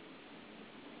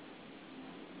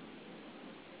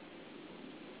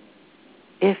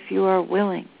 if you are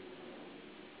willing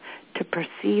to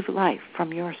perceive life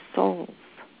from your soul's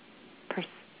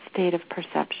state of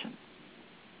perception.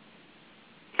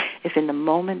 If in the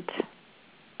moment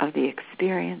of the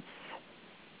experience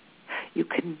you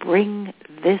can bring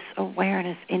this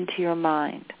awareness into your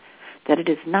mind, that it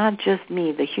is not just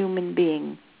me, the human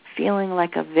being, feeling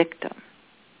like a victim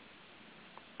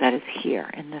that is here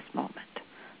in this moment,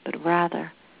 but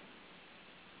rather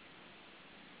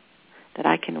that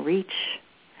I can reach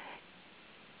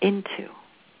into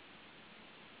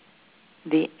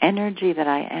the energy that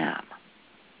I am,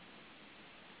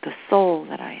 the soul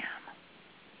that I am.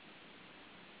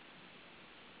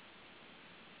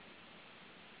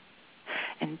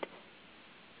 And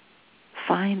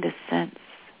find a sense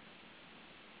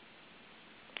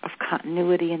of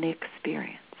continuity in the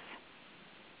experience,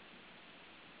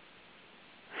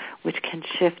 which can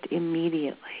shift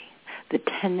immediately the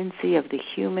tendency of the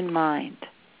human mind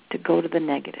to go to the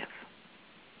negative.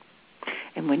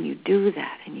 And when you do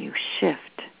that and you shift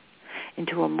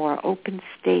into a more open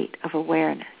state of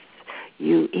awareness,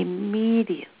 you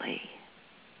immediately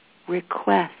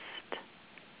request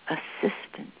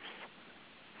assistance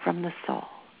from the soul.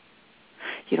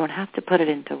 You don't have to put it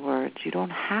into words. You don't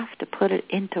have to put it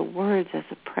into words as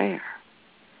a prayer.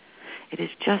 It is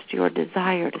just your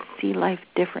desire to see life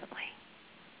differently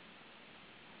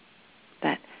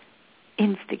that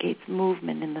instigates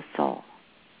movement in the soul.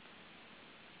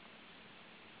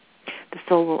 The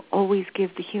soul will always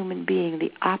give the human being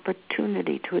the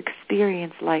opportunity to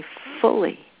experience life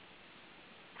fully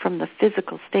from the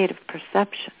physical state of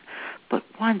perception. But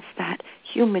once that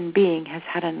human being has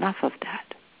had enough of that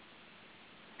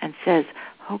and says,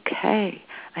 okay,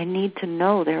 I need to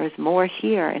know there is more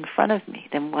here in front of me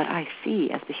than what I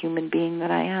see as the human being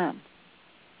that I am,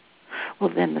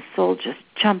 well, then the soul just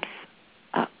jumps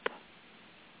up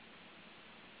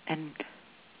and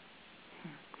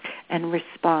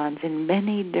responds in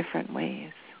many different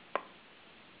ways.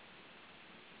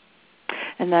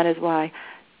 And that is why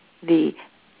the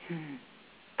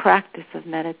practice of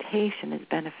meditation is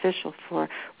beneficial for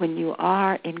when you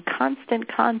are in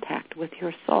constant contact with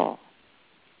your soul.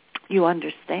 You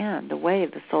understand the way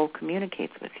the soul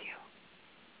communicates with you.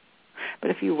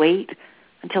 But if you wait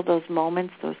until those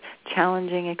moments, those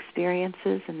challenging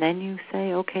experiences, and then you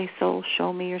say, okay, soul,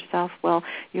 show me yourself, well,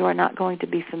 you are not going to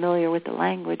be familiar with the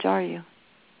language, are you?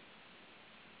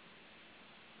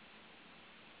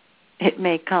 It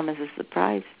may come as a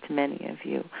surprise to many of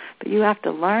you, but you have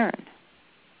to learn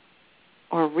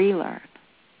or relearn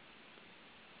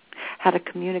how to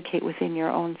communicate within your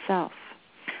own self.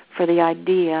 For the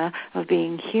idea of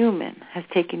being human has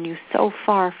taken you so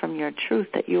far from your truth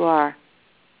that you are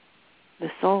the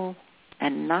soul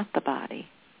and not the body,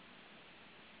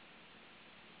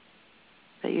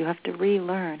 that you have to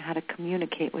relearn how to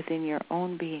communicate within your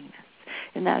own beingness.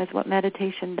 And that is what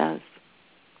meditation does.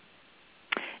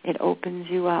 It opens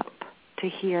you up to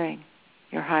hearing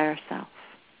your higher self.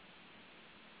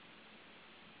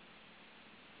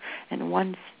 And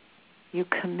once you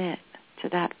commit to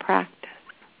that practice,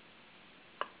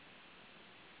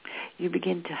 you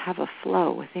begin to have a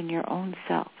flow within your own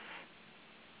self,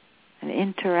 an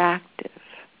interactive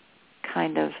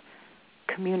kind of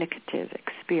communicative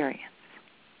experience.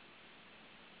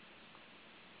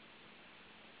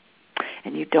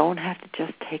 And you don't have to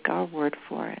just take our word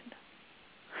for it.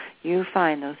 You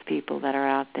find those people that are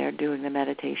out there doing the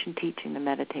meditation, teaching the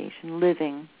meditation,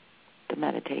 living the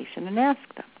meditation, and ask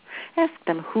them. Ask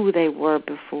them who they were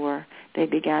before they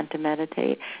began to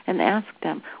meditate, and ask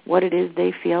them what it is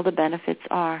they feel the benefits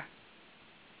are.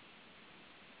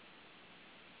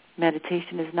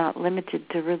 Meditation is not limited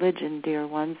to religion, dear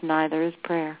ones, neither is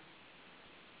prayer.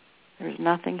 There's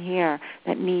nothing here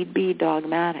that need be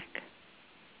dogmatic.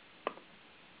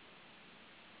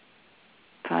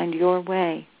 Find your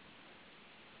way.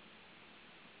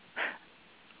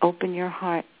 Open your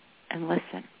heart and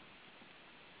listen.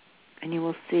 And you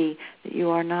will see that you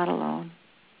are not alone.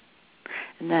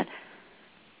 And that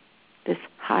this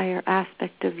higher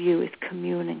aspect of you is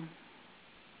communing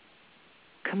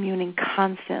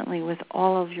constantly with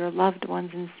all of your loved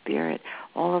ones in spirit,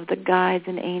 all of the guides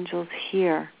and angels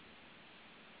here,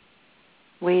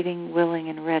 waiting, willing,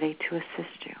 and ready to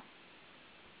assist you.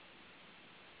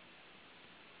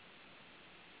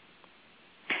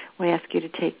 We ask you to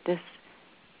take this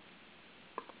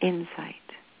insight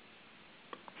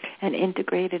and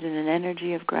integrate it in an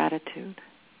energy of gratitude,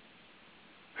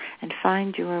 and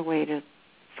find your way to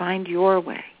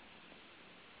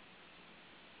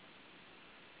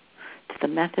the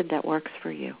method that works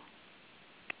for you.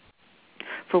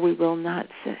 For we will not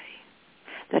say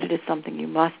that it is something you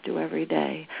must do every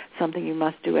day, something you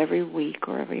must do every week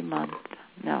or every month.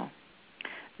 No.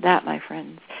 That, my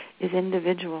friends, is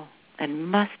individual and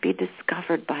must be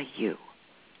discovered by you.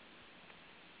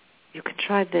 You can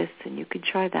try this and you can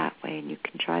try that way and you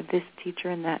can try this teacher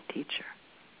and that teacher.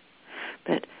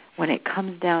 But when it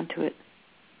comes down to it,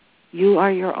 you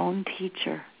are your own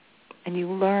teacher and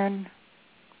you learn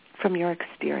from your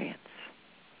experience.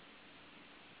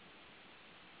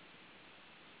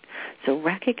 So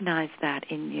recognize that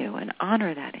in you and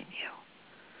honor that in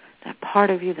you, that part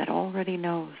of you that already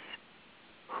knows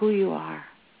who you are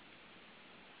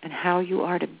and how you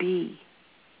are to be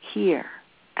here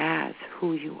as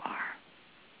who you are.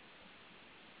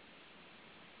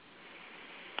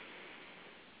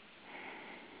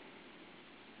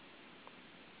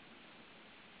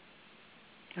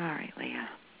 All right, Leah.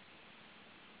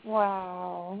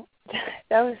 Wow.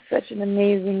 That was such an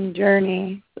amazing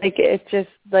journey. It just,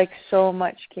 so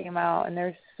much came out, and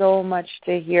there's so much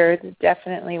to hear. It's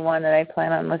definitely one that I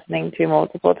plan on listening to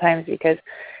multiple times, because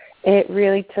it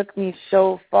really took me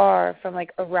so far from,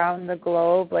 around the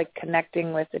globe,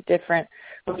 connecting with a different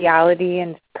reality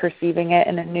and perceiving it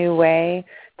in a new way,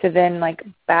 to then,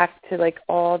 back to,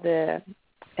 all the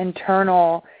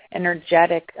internal,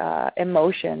 energetic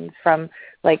emotions from,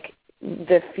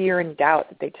 the fear and doubt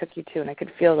that they took you to, and I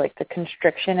could feel the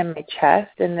constriction in my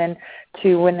chest, and then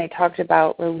to when they talked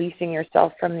about releasing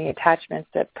yourself from the attachments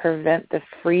that prevent the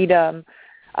freedom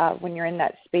when you're in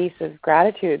that space of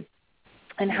gratitude,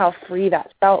 and how free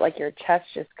that felt, your chest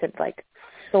just could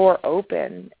soar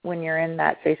open when you're in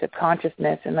that space of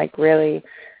consciousness and really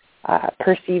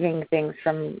perceiving things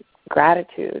from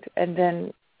gratitude. And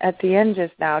then at the end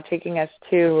just now, taking us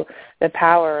to the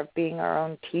power of being our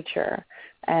own teacher.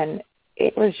 And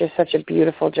it was just such a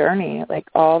beautiful journey,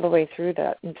 all the way through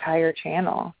the entire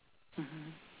channel. Mm-hmm.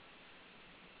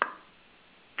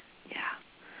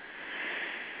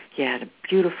 Yeah, a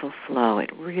beautiful flow. It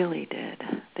really did.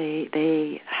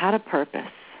 They had a purpose.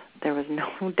 There was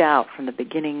no doubt from the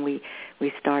beginning we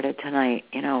started tonight,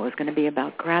 it was going to be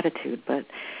about gratitude, but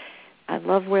I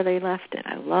love where they left it.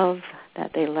 I love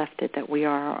that they left it that we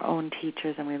are our own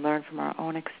teachers and we learn from our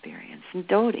own experience. And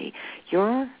Dodi,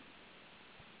 you're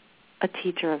a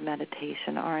teacher of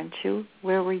meditation, aren't you?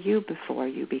 Where were you before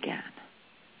you began?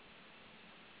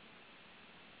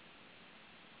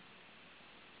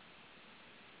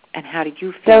 And how do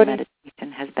you feel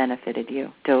meditation has benefited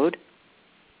you? Dode?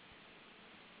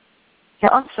 Yeah,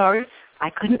 I'm sorry. I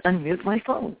couldn't unmute my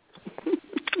phone.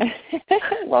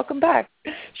 Welcome back.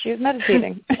 She was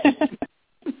meditating.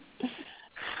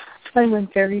 I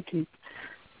went very deep.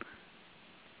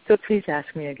 So please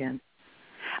ask me again.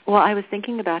 Well, I was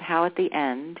thinking about how at the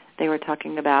end they were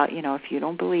talking about, if you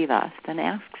don't believe us, then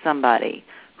ask somebody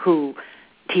who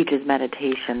teaches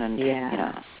meditation and,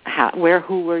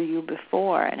 who were you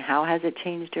before and how has it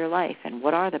changed your life and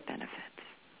what are the benefits?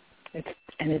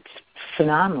 It's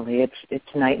phenomenally.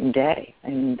 It's night and day.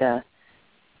 And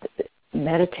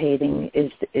meditating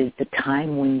is the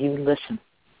time when you listen.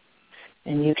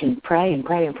 And you can pray and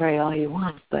pray and pray all you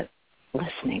want, but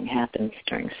listening happens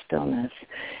during stillness.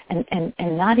 And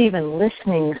not even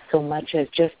listening so much as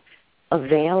just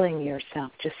availing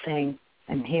yourself, just saying,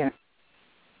 I'm here.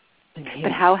 I'm here.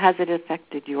 But how has it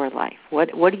affected your life?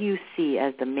 What do you see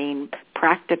as the main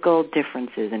practical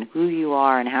differences in who you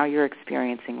are and how you're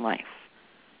experiencing life?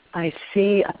 I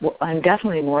see, I'm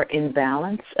definitely more in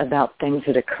balance about things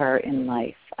that occur in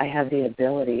life. I have the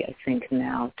ability, I think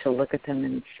now, to look at them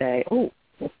and say, oh,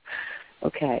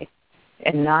 okay,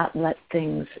 and not let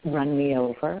things run me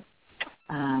over.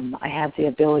 I have the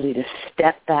ability to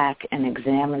step back and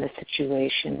examine a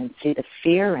situation and see the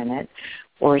fear in it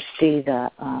or see the,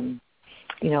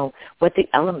 what the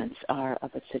elements are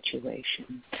of a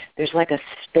situation. There's like a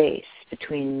space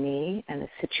between me and the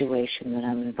situation that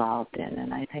I'm involved in,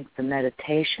 and I think the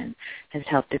meditation has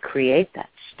helped to create that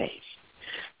space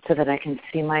so that I can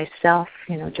see myself,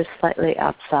 just slightly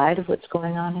outside of what's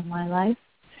going on in my life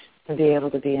and be able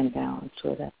to be in balance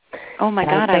with it. Oh, my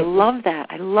God, I love that.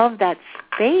 I love that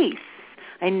space.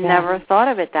 I never thought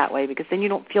of it that way because then you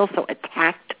don't feel so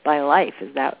attacked by life.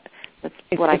 That's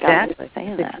what I got to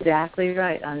saying that. Exactly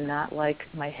right. I'm not like,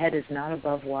 my head is not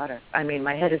above water. I mean,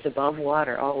 my head is above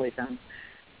water always.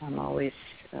 I'm always,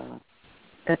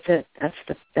 that's it.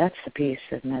 That's the piece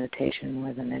of meditation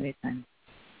more than anything.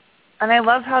 And I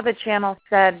love how the channel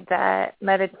said that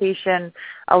meditation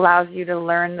allows you to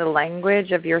learn the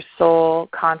language of your soul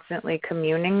constantly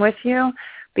communing with you,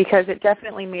 because it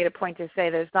definitely made a point to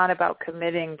say that it's not about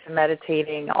committing to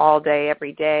meditating all day,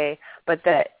 every day, but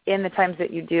that in the times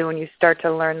that you do and you start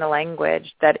to learn the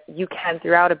language, that you can,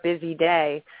 throughout a busy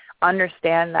day,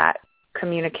 understand that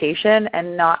communication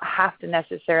and not have to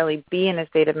necessarily be in a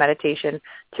state of meditation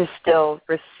to still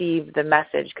receive the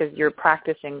message because you're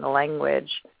practicing the language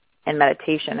in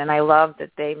meditation. And I love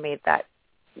that they made that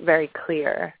very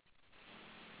clear.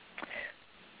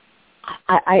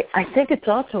 I think it's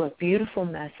also a beautiful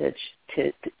message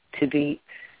to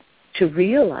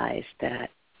realize that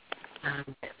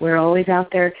we're always out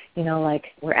there, like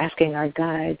we're asking our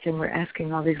guides and we're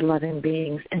asking all these loving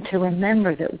beings, and to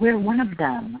remember that we're one of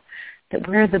them, that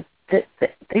we're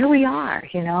there we are.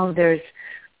 There's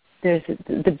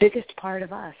the biggest part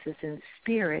of us is in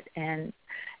spirit, and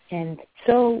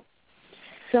so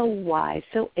wise,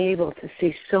 so able to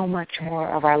see so much more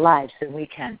of our lives than we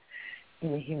can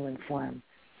in the human form.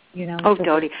 Oh,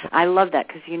 Dodie, I love that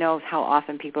because how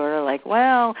often people are like,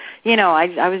 well,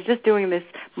 I was just doing this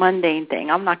mundane thing.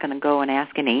 I'm not going to go and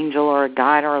ask an angel or a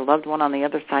guide or a loved one on the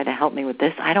other side to help me with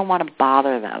this. I don't want to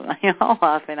bother them. How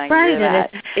often I hear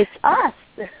that. It's us.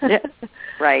 Yeah,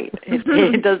 right.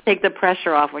 It does take the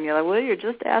pressure off when you're like, well, you're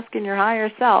just asking your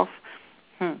higher self.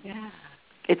 Yeah.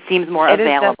 It seems more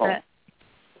available.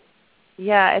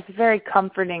 Yeah, it's very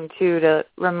comforting, too, to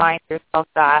remind yourself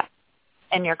that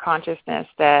in your consciousness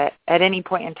that at any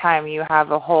point in time you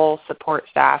have a whole support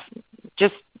staff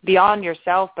just beyond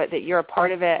yourself, but that you're a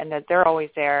part of it and that they're always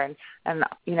there. And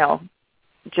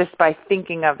just by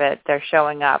thinking of it, they're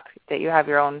showing up, that you have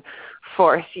your own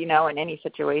force, in any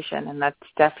situation. And that's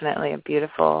definitely a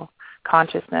beautiful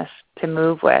consciousness to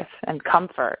move with and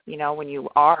comfort, when you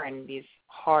are in these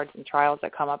hard and trials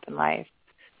that come up in life.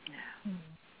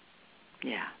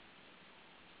 Yeah.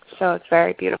 So it's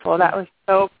very beautiful. That was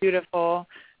so beautiful,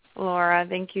 Laura.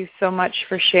 Thank you so much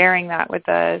for sharing that with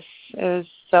us. It was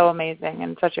so amazing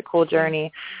and such a cool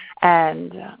journey.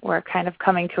 And we're kind of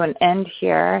coming to an end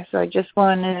here. So I just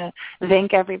want to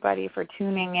thank everybody for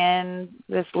tuning in.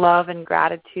 This love and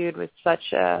gratitude was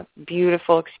such a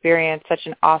beautiful experience, such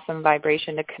an awesome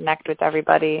vibration to connect with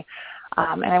everybody.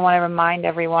 And I want to remind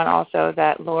everyone also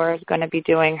that Laura is going to be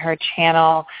doing her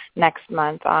channel next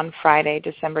month on Friday,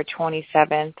 December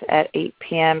 27th at 8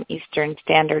 p.m. Eastern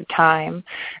Standard Time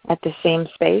at the same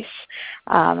space.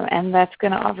 And that's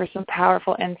going to offer some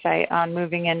powerful insight on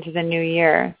moving into the new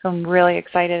year. So I'm really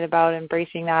excited about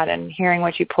embracing that and hearing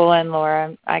what you pull in,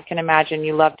 Laura. I can imagine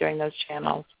you love doing those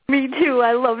channels. Me too.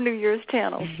 I love New Year's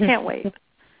channels. Can't wait.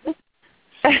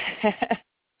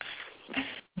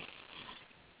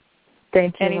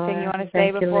 Thank you, Anything Laura. you want to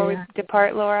say before we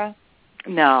depart, Laura?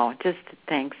 No, just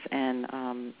thanks, and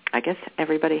I guess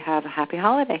everybody have a happy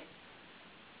holiday.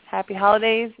 Happy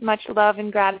holidays. Much love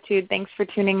and gratitude. Thanks for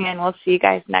tuning in. We'll see you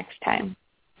guys next time.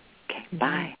 Okay,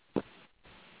 bye.